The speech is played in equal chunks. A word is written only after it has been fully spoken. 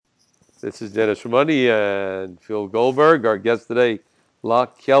This is Dennis Raimondi and Phil Goldberg. Our guest today,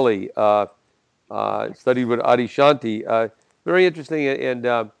 Locke Kelly, studied with Adi Shanti. Very interesting. And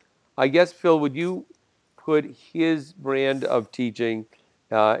I guess, Phil, would you put his brand of teaching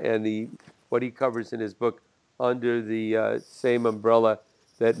and what he covers in his book under the same umbrella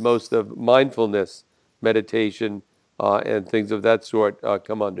that most of mindfulness, meditation, and things of that sort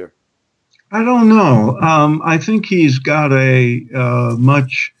come under? I don't know. I think he's got a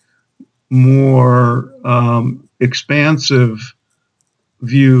much more expansive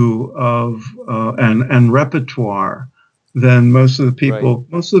view of and repertoire than most of the Right. people.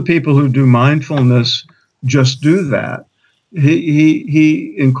 Most of the people who do mindfulness just do that.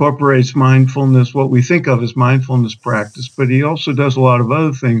 He incorporates mindfulness, what we think of as mindfulness practice, but he also does a lot of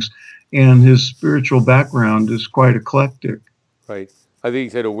other things, and his spiritual background is quite eclectic. Right. I think he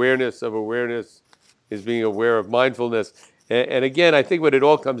said awareness of awareness is being aware of mindfulness. And again, I think what it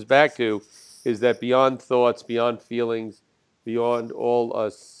all comes back to is that beyond thoughts, beyond feelings, beyond all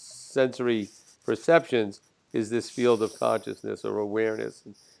sensory perceptions is this field of consciousness or awareness.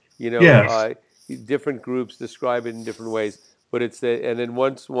 And, you know, Yes. uh, different groups describe it in different ways, but it's that, and then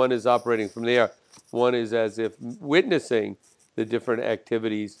once one is operating from there, one is as if witnessing the different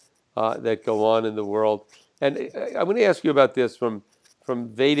activities that go on in the world. And I'm going to ask you about this from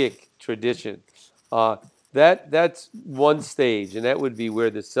Vedic tradition. Uh, that's one stage, and that would be where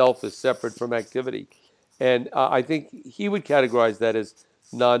the self is separate from activity. And I think he would categorize that as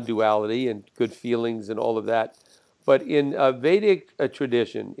non-duality and good feelings and all of that. But in Vedic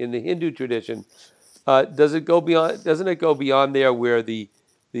tradition, in the Hindu tradition, does it go beyond? Doesn't it go beyond there, where the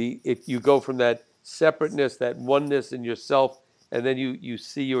if you go from that separateness, that oneness in yourself, and then you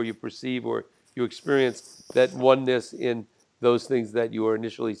see or you perceive or you experience that oneness in those things that you were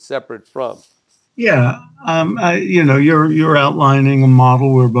initially separate from. Yeah, you're outlining a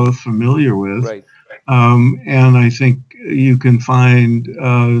model we're both familiar with, Right. and I think you can find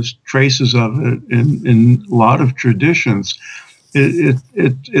traces of it in a lot of traditions.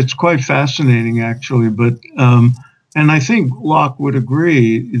 It's quite fascinating, actually. But and I think Locke would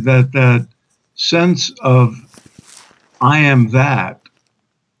agree that that sense of "I am that,"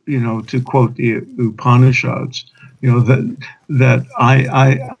 to quote the Upanishads, that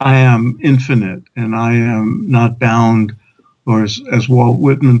I am infinite and I am not bound, or as Walt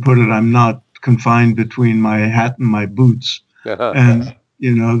Whitman put it, I'm not confined between my hat and my boots, and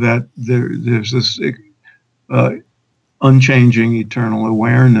that there's this uh, unchanging eternal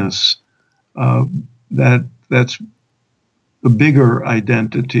awareness uh, that's the bigger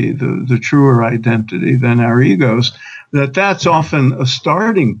identity, the truer identity than our egos, that's often a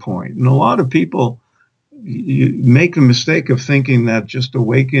starting point. And a lot of people you make the mistake of thinking that just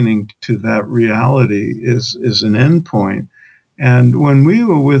awakening to that reality is an end point. And when we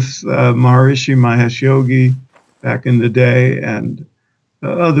were with Maharishi Mahesh Yogi back in the day, and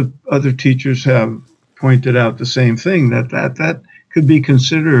other teachers have pointed out the same thing, that could be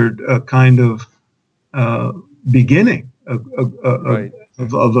considered a kind of uh, beginning Right.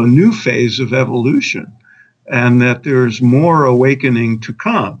 of a new phase of evolution, and that there's more awakening to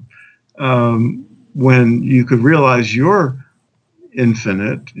come when you could realize you're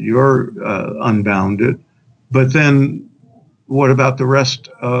infinite, you're unbounded, but then what about the rest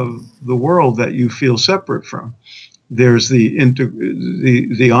of the world that you feel separate from? There's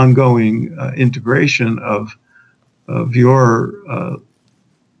the ongoing integration of your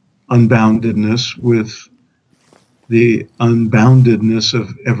unboundedness with the unboundedness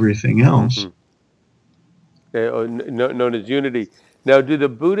of everything else. Mm-hmm. Known as unity. Now, do the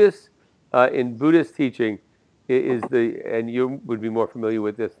Buddhists, in Buddhist teaching, is the, and you would be more familiar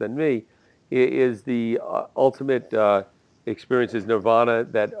with this than me, is the ultimate experience is nirvana,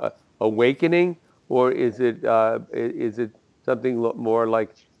 that awakening, or is it something more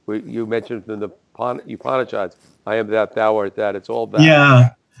like you mentioned from the Upanishads? I am that, thou art that. It's all that. Yeah,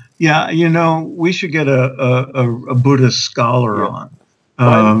 yeah. We should get a Buddhist scholar Yeah. on.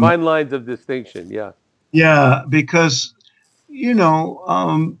 Fine, Um, fine lines of distinction. Yeah. yeah, because you know,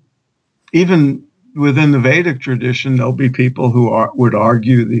 um, even within the Vedic tradition, there'll be people who would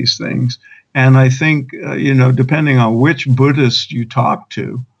argue these things. And I think, depending on which Buddhist you talk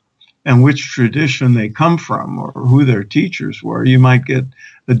to and which tradition they come from or who their teachers were, you might get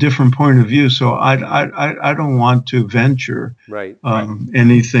a different point of view. So I don't want to venture Right.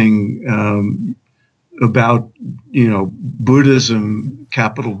 anything about, Buddhism,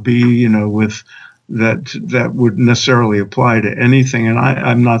 capital B, with that would necessarily apply to anything. And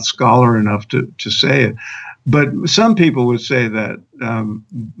I'm not scholar enough to say it. But some people would say that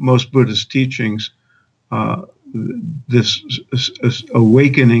most Buddhist teachings this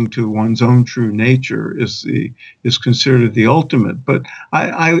awakening to one's own true nature is considered the ultimate. But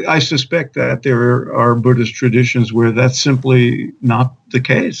I suspect that there are Buddhist traditions where that's simply not the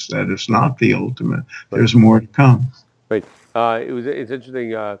case. That it's not the ultimate. Right. There's more to come. Right. It's interesting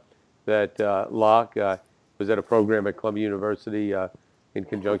that Locke was at a program at Columbia University in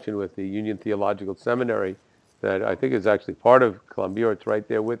conjunction with the Union Theological Seminary that I think is actually part of Columbia, or it's right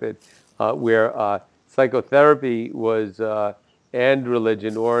there with it, where psychotherapy was and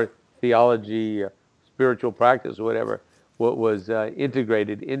religion or theology, spiritual practice, or whatever, what was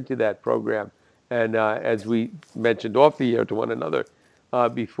integrated into that program. And as we mentioned off the air to one another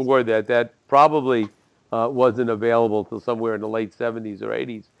before, that probably wasn't available till somewhere in the late 70s or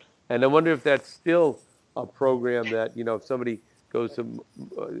 80s. And I wonder if that's still a program that, if somebody goes to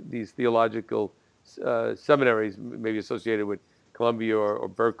these theological seminaries, maybe associated with Columbia or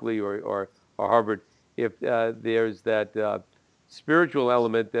Berkeley or Harvard, if there's that spiritual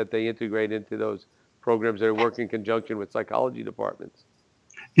element that they integrate into those programs that work in conjunction with psychology departments.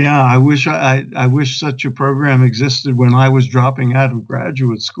 Yeah, I wish such a program existed when I was dropping out of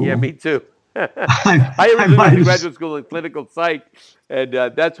graduate Yeah, school. me too. I I originally went might to have. graduate school in clinical psych, and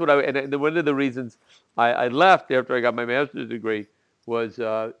that's what and one of the reasons I left after I got my master's degree was,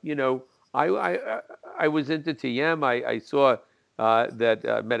 I was into TM. I saw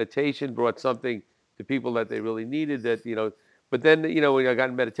that meditation brought something to people that they really needed. But then when I got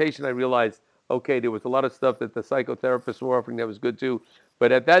in meditation, I realized, okay, there was a lot of stuff that the psychotherapists were offering that was good too.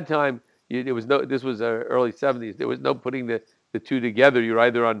 But at that time, there was no. This was early '70s. There was no putting the two together. You're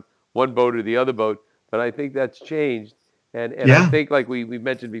either on one boat or the other boat. But I think that's changed. And I Yeah, think, like we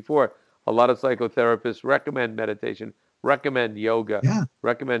mentioned before, a lot of psychotherapists recommend meditation, recommend yoga, yeah.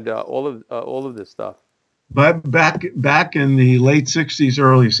 recommend all of this stuff. But back in the late '60s,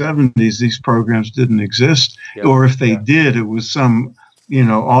 early '70s, these programs didn't exist, Yep. or if they did, it was some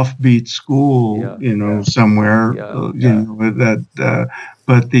offbeat school Yeah. somewhere Yeah. that.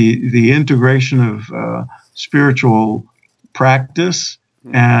 But the integration of spiritual practice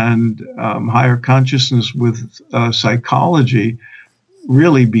Hmm. and higher consciousness with psychology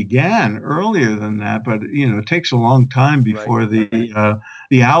really began earlier than that, but it takes a long time Right. before the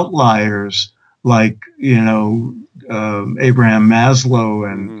outliers like Abraham Maslow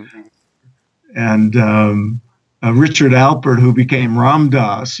Hmm. and Richard Alpert, who became Ram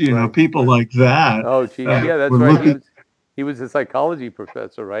Dass, Right. people like that Oh, geez. Yeah, that's were right. looking. He was a psychology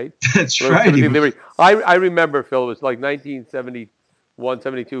professor, right? That's Wrote right. He Timothy was. Leary. I remember, Phil, it was like 1971,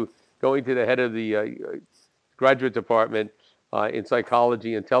 72, going to the head of the graduate department in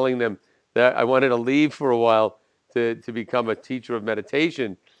psychology and telling them that I wanted to leave for a while to become a teacher of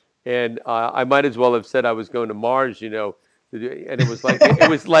meditation. And I might as well have said I was going to Mars, and it was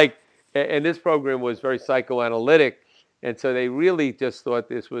like, and this program was very psychoanalytic. And so they really just thought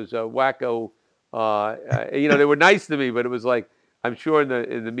this was a wacko. They were nice to me, but it was like, I'm sure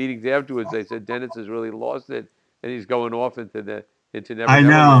in the meetings afterwards, they said, Dennis has really lost it and he's going off into Never I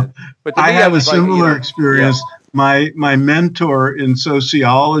Never know. Land. But to I me, I had a was like, similar yeah. experience. My mentor in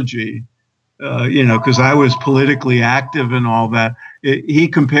sociology, because I was politically active and all that. He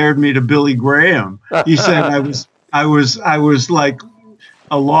compared me to Billy Graham. He said I was like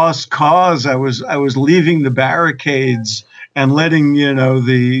a lost cause. I was leaving the barricades and letting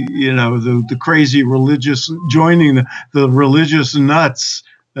the crazy religious joining the religious nuts.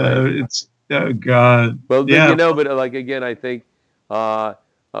 Right. It's God, Well, yeah, but like again, I think uh,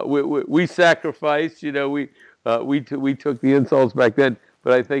 we sacrificed. We took the insults back then,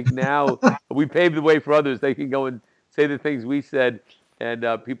 but I think now we paved the way for others. They can go and say the things we said, and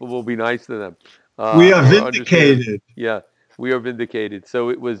people will be nice to them we are or understand. vindicated. Yeah, we are vindicated. So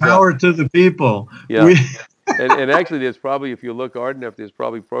it was, Power to the people. yeah. We And actually, there's probably, if you look hard enough, there's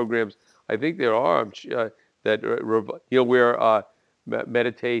probably programs. I think there are that where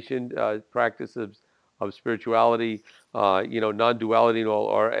meditation, practice of spirituality, non-duality, and all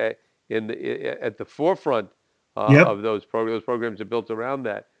are at the forefront Yep. of those programs. Those programs are built around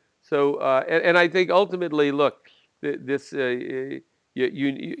that. So, and I think ultimately, look, this you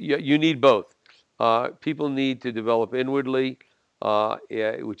need both. People need to develop inwardly,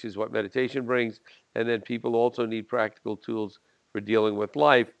 yeah, which is what meditation brings. And then people also need practical tools for dealing with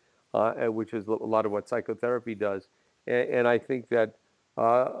life, which is a lot of what psychotherapy does. And I think that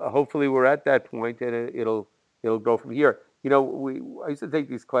hopefully we're at that point, and it'll go from here. I used to take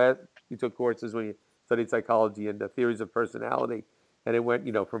these class. You took courses when you studied psychology and the theories of personality, and it went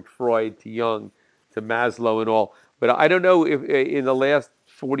from Freud to Jung to Maslow and all. But I don't know if in the last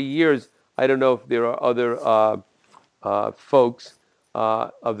 40 years, I don't know if there are other folks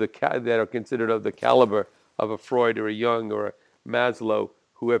that are considered of the caliber of a Freud or a Jung or a Maslow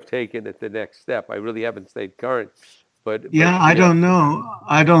who have taken it the next step. I really haven't stayed current, but Yeah, I yeah, don't know.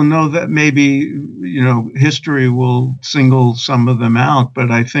 I don't know that maybe, history will single some of them out,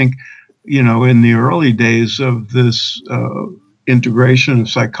 but I think, in the early days of this integration of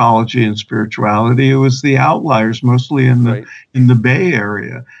psychology and spirituality, it was the outliers, mostly right, in the Bay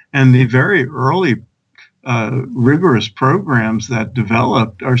Area, and the very early rigorous programs that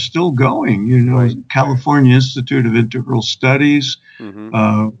developed are still going. right, California Institute of Integral Studies, hmm,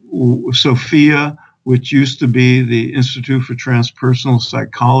 uh, Sophia, which used to be the Institute for Transpersonal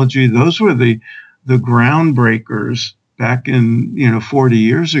Psychology. Those were the groundbreakers back in 40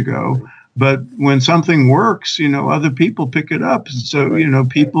 years ago. right, But when something works, other people pick it up. So right.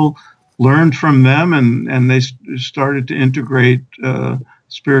 people learned from them, and they started to integrate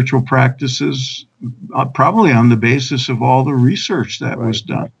spiritual practices, probably on the basis of all the research that was Right.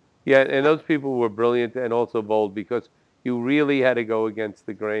 done. Yeah, and those people were brilliant and also bold because you really had to go against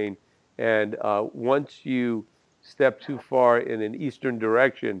the grain. And once you stepped too far in an eastern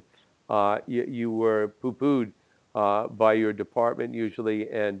direction, you were poo-pooed by your department usually,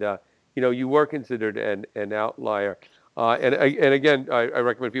 and you were considered an outlier. And again, I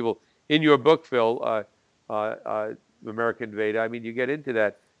recommend people in your book, Phil, American Veda. I mean, you get into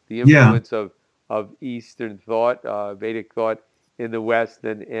that the Yeah, influence of Eastern thought, Vedic thought in the West,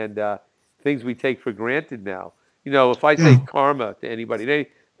 and things we take for granted now. If I say yeah. karma to anybody, they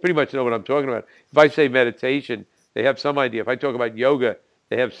pretty much know what I'm talking about. If I say meditation, they have some idea. If I talk about yoga,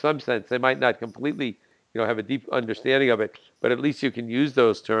 they have some sense. They might not completely, have a deep understanding of it, but at least you can use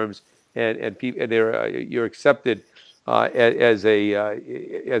those terms, and you're accepted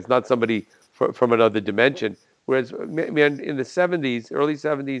as not somebody from another dimension. Whereas, man, in the '70s, early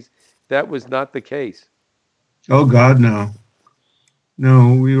 '70s, that was not the case. Oh God, no.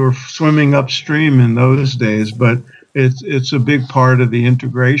 No, we were swimming upstream in those days, but it's a big part of the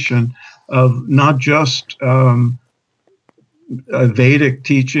integration of not just Vedic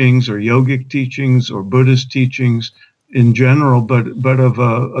teachings or yogic teachings or Buddhist teachings in general, but of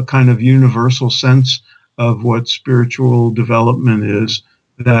a kind of universal sense of what spiritual development is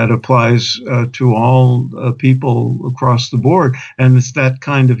that applies to all people across the board. And it's that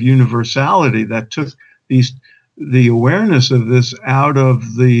kind of universality that took these the awareness of this out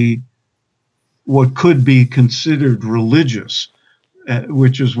of the what could be considered religious,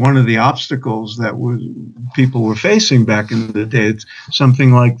 which is one of the obstacles that people were facing back in the day. It's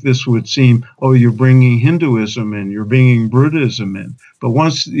something like this would seem, oh, you're bringing Hinduism in, you're bringing Buddhism in. But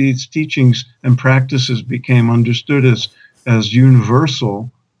once these teachings and practices became understood as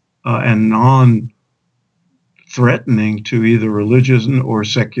universal and non-threatening to either religion or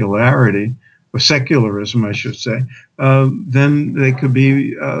secularity, or secularism, I should say, then they could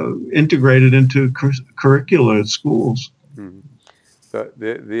be integrated into curricula at schools. Mhm.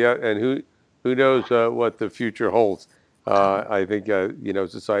 And who knows what the future holds? I think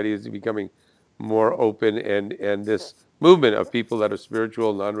society is becoming more open, and this movement of people that are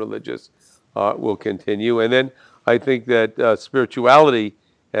spiritual, non-religious, will continue. And then I think that spirituality,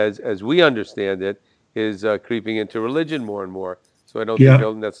 as we understand it, is creeping into religion more and more. So I don't think Yeah.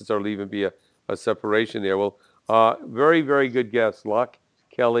 there'll necessarily even be a separation there. Well, very very good guest, Luck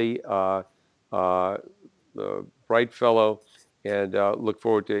Kelly, uh, the bright fellow, and look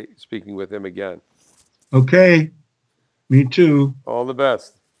forward to speaking with him again. Okay. Me too. All the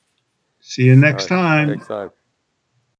best. See you All next right, time. next time.